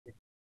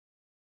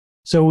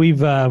So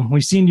we've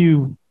seen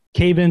you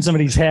cave in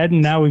somebody's head,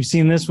 and now we've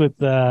seen this with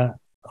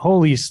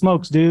holy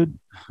smokes, dude.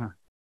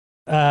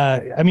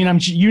 I mean,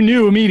 you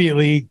knew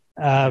immediately.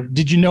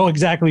 Did you know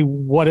exactly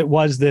what it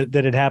was that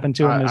had happened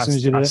to him as soon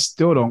as you did it? I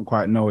still don't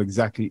quite know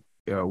exactly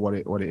what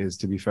it is,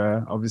 to be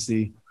fair.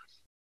 Obviously,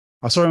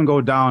 I saw him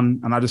go down,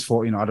 and I just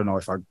thought, I don't know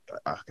if I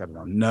don't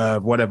know,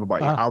 nerve, whatever.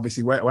 But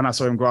obviously, when I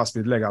saw him grasp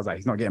his leg, I was like,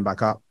 he's not getting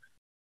back up.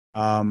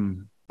 I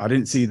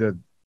didn't see the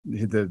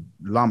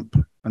lump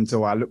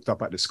until I looked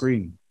up at the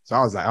screen. So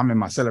I was like, I'm in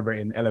my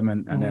celebrating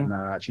element, and then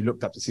I actually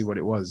looked up to see what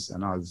it was,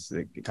 and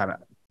it kind of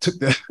took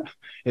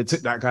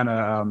that kind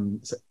of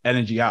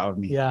energy out of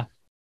me. Yeah.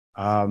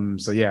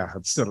 So yeah, I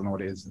still don't know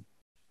what it is.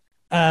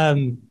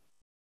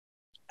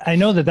 I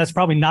know that's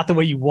probably not the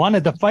way you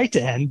wanted the fight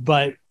to end,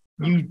 but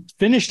you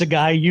finished a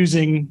guy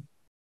using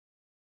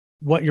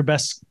what your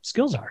best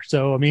skills are.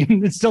 So, I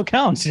mean, it still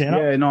counts, you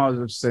know? Yeah, no, I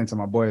was just saying to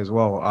my boy as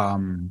well.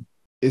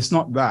 It's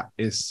not that.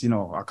 It's,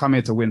 I come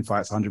here to win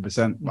fights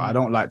 100%, but I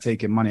don't like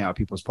taking money out of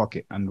people's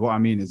pocket. And what I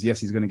mean is, yes,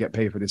 he's going to get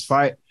paid for this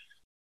fight,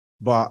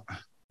 but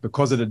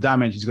because of the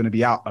damage, he's going to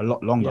be out a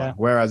lot longer. Yeah.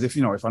 Whereas if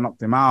I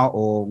knocked him out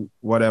or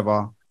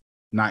whatever,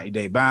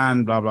 90-day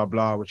ban, blah, blah,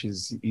 blah, which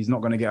is, he's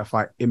not going to get a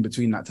fight in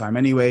between that time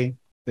anyway,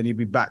 then he'd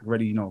be back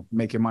ready,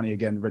 making money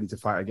again, ready to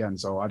fight again.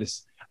 So I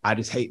just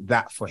hate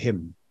that for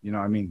him. You know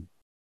what I mean?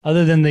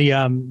 Other than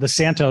the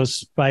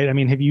Santos fight, I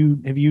mean, have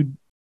you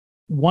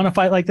won a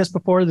fight like this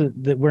before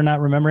that we're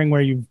not remembering,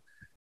 where you've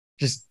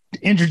just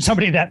injured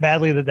somebody that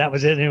badly that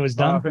was it and it was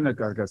done?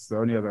 I guess the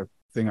only other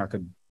thing I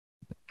could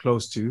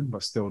close to,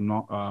 but still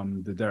not,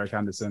 the Derek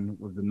Henderson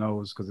with the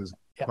nose, because it's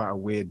quite a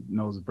weird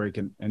nose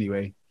breaking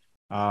anyway.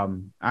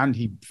 And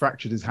he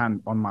fractured his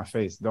hand on my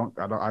face.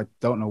 I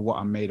don't know what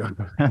I'm made of,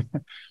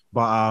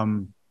 but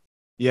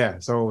yeah.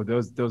 So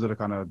those are the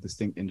kind of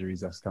distinct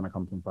injuries that's kind of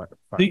come from fight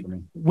for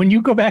me. When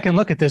you go back and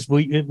look at this,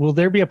 will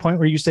there be a point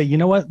where you say, you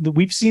know what,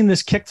 we've seen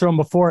this kick thrown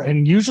before,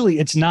 and usually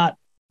it's not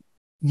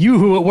you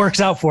who it works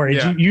out for.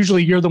 It's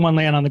usually you're the one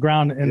laying on the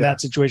ground in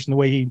that situation, the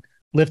way he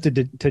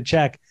lifted to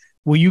check.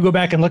 Will you go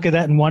back and look at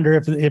that and wonder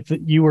if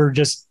you were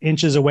just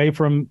inches away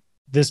from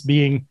this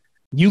being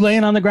you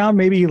laying on the ground,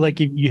 maybe like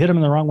you hit him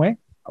in the wrong way?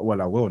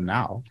 Well, I will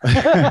now.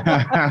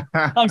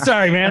 I'm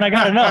sorry, man. I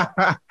gotta know.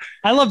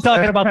 I love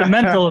talking about the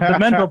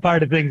mental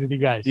part of things with you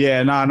guys.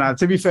 Yeah, no.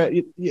 To be fair,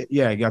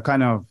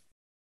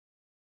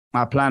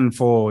 I plan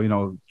for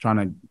trying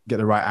to get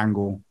the right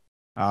angle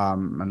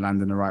and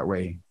land in the right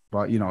way.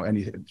 But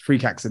any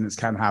freak accidents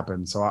can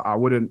happen, so I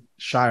wouldn't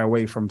shy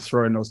away from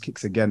throwing those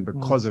kicks again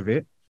because of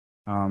it.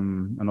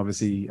 And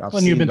obviously,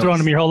 you've been throwing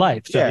them your whole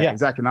life. So, yeah,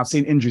 exactly. And I've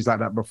seen injuries like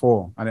that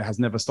before, and it has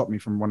never stopped me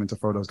from wanting to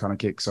throw those kind of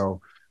kicks.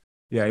 So,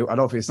 yeah, I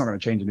don't think it's not going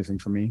to change anything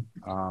for me.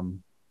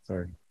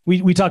 Sorry.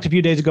 We talked a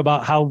few days ago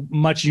about how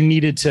much you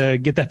needed to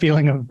get that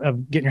feeling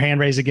of getting your hand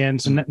raised again.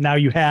 So now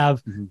you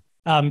have.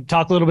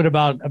 Talk a little bit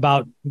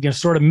about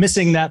sort of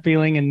missing that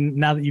feeling, and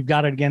now that you've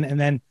got it again, and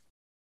then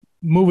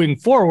moving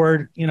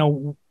forward,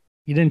 you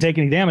didn't take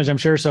any damage, I'm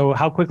sure. So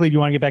how quickly do you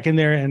want to get back in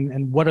there,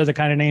 and what are the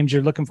kind of names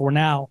you're looking for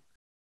now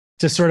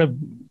to sort of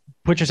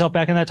put yourself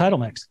back in that title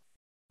mix?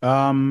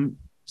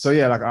 So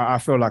yeah, like I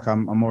feel like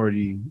I'm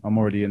already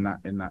in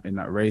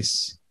that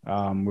race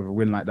with a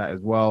win like that as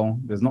well.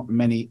 There's not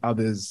many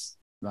others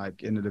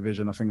like in the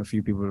division. I think a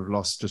few people have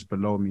lost just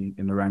below me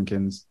in the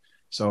rankings.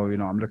 So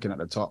I'm looking at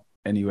the top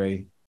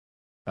anyway.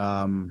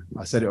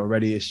 I said it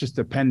already. It's just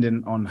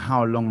dependent on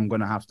how long I'm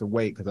going to have to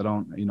wait, because I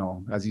don't,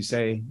 as you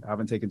say, I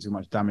haven't taken too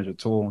much damage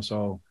at all.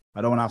 So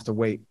I don't want to have to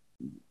wait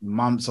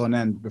months on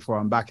end before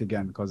I'm back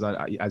again, because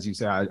as you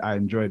say, I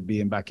enjoyed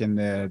being back in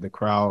there, the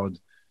crowd,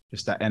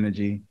 just that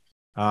energy.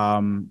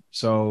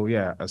 So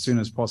yeah, as soon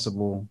as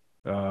possible.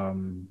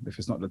 If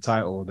it's not the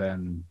title,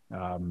 then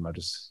I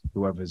just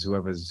whoever's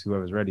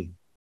ready.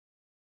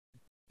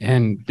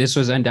 And this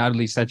was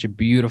undoubtedly such a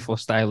beautiful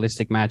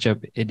stylistic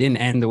matchup. It didn't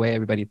end the way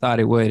everybody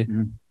thought it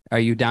would. Are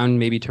you down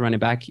maybe to run it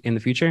back in the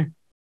future?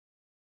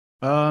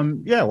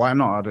 Yeah, why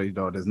not?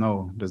 There's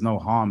no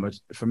harm, but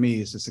for me,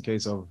 it's just a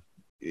case of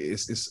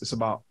it's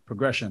about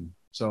progression.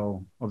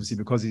 So obviously,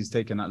 because he's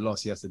taken that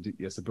loss, he has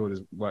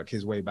to work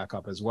his way back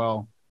up as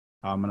well.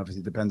 And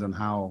obviously, it depends on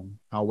how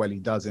well he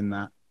does in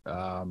that.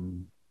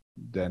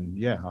 Then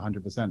yeah,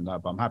 100%.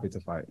 But I'm happy to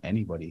fight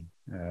anybody.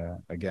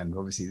 Again,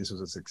 obviously, this was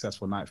a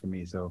successful night for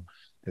me, so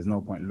there's no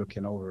point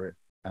looking over it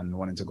and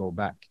wanting to go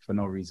back for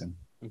no reason.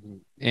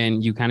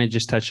 And you kind of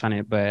just touched on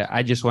it, but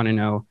I just want to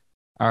know: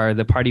 are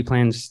the party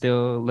plans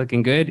still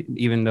looking good,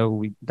 even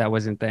though that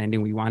wasn't the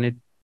ending we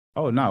wanted?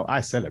 Oh no,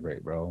 I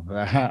celebrate, bro.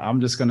 I'm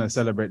just gonna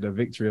celebrate the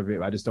victory of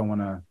it. I just don't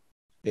want to.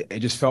 It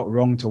just felt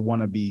wrong to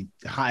want to be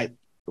hyped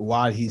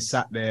while he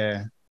sat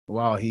there,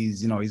 while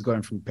he's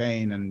going through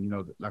pain, and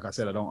like I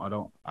said,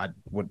 I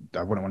wouldn't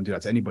want to do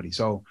that to anybody.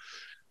 So,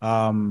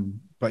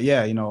 but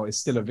yeah, it's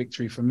still a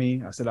victory for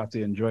me. I still have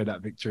to enjoy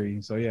that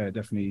victory. So yeah,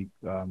 definitely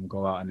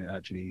go out and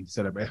actually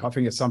celebrate. I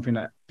think it's something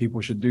that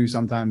people should do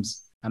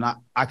sometimes, and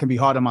I can be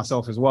hard on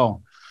myself as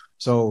well.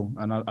 So,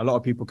 and a lot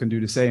of people can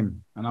do the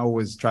same. And I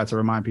always try to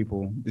remind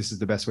people this is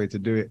the best way to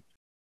do it.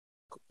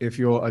 if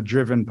you're a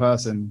driven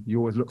person, you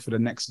always look for the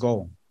next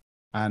goal.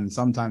 And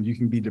sometimes you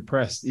can be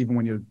depressed even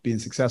when you're being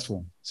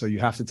successful. So you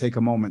have to take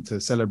a moment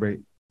to celebrate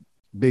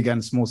big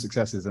and small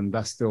successes. And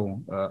that's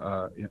still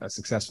a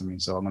success for me.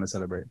 So I'm going to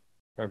celebrate.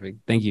 Perfect.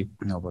 Thank you.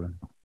 No problem.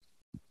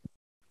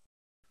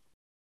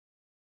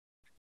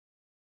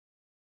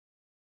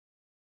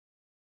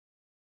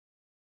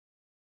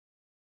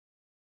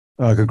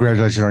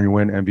 Congratulations on your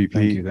win, MVP.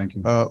 Thank you. Thank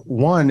you.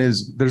 One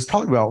is there's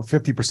probably about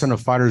 50% of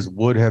fighters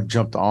would have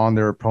jumped on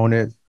their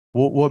opponent.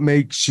 What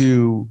makes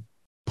you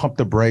pump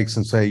the brakes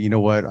and say, you know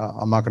what,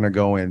 I'm not going to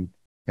go in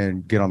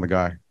and get on the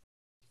guy?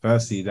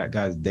 Firstly, that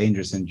guy's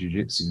dangerous in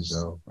jiu-jitsu,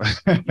 so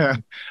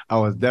I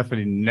was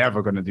definitely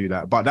never going to do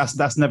that. But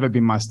that's never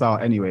been my style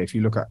anyway. If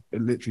you look at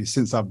it, literally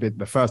since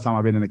the first time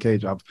I've been in the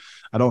cage,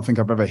 I don't think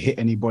I've ever hit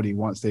anybody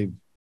once they've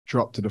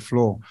dropped to the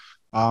floor.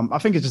 I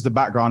think it's just the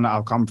background that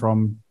I've come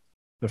from,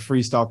 the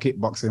freestyle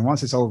kickboxing.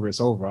 Once it's over, it's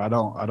over. I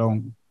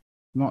don't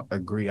not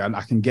agree.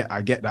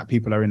 I get that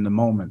people are in the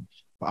moment,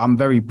 but I'm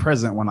very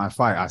present when I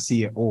fight. I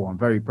see it all. I'm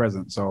very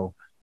present. So,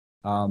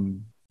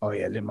 oh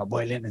yeah, my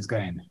boy Lynn is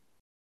going.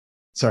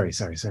 Sorry.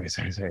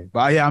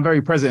 But yeah, I'm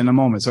very present in the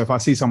moment. So if I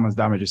see someone's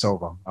damage, it's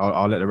over.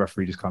 I'll let the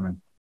referee just come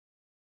in.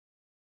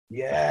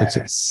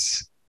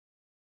 Yes.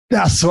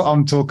 That's what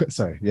I'm talking.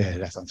 Sorry. Yeah,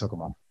 that's what I'm talking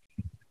about.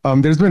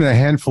 There's been a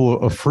handful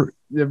of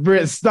the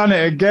Brits done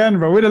it again,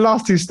 bro. We're the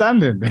last two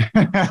standing.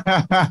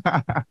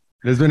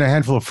 There's been a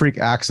handful of freak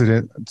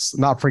accidents,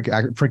 not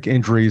freak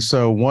injuries.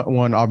 So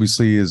one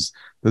obviously is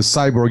the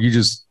Cyborg. You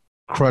just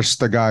crushed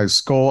the guy's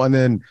skull, and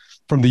then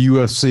from the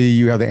UFC,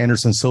 you have the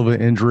Anderson Silva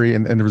injury,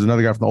 and there was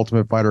another guy from the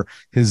Ultimate Fighter.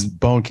 His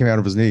bone came out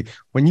of his knee.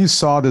 When you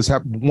saw this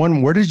happen,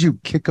 one, where did you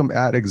kick him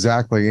at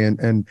exactly,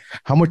 and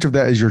how much of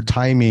that is your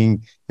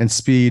timing and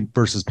speed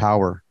versus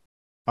power?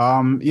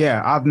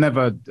 Yeah, I've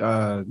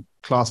never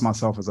classed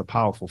myself as a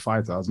powerful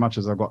fighter. As much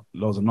as I've got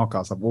loads of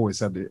knockouts, I've always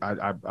said that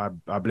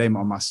I blame it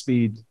on my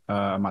speed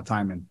and my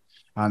timing.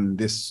 And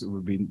this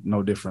would be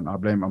no different. I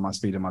blame it on my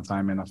speed and my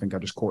timing. I think I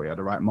just caught it at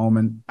the right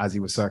moment as he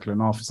was circling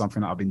off,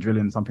 something that I've been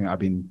drilling, something that I've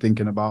been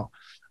thinking about.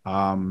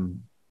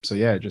 So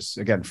yeah, just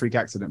again, freak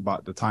accident,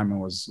 but the timing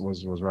was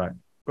right.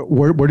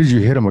 Where did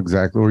you hit him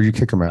exactly? Where did you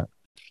kick him at?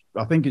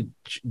 I think it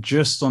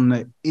just on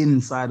the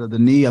inside of the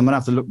knee. I'm gonna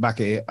have to look back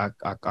at it.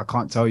 I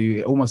can't tell you.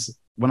 It almost,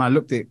 when I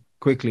looked at it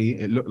quickly,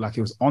 it looked like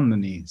it was on the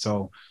knee.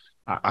 So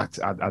I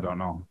don't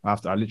know. I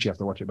literally have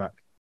to watch it back.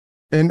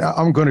 And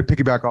I'm going to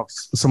piggyback off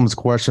someone's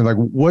question. Like,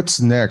 what's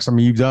next? I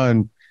mean, you've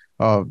done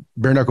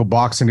bare knuckle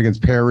boxing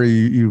against Perry.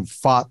 You've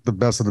fought the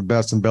best of the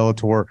best in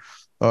Bellator.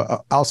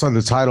 Outside of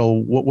the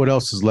title, what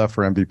else is left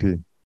for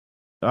MVP?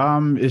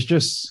 It's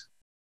just,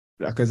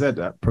 like I said,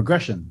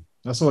 progression.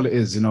 That's all it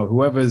is. You know,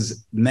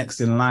 whoever's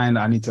next in line,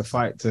 I need to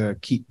fight to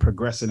keep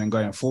progressing and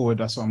going forward.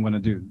 That's what I'm going to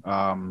do.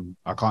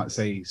 I can't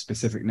say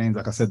specific names.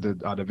 Like I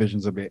said, our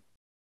division's a bit,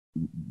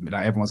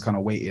 like everyone's kind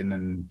of waiting,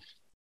 and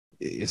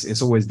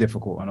it's always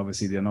difficult. And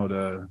obviously, you know,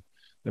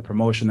 the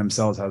promotion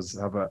themselves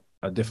have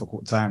a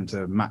difficult time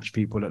to match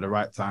people at the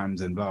right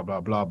times and blah,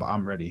 blah, blah. But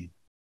I'm ready.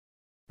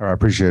 All right. I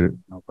appreciate it.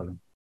 No problem.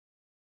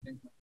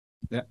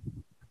 Yeah.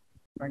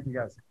 Thank you,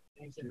 guys.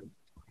 Thank you.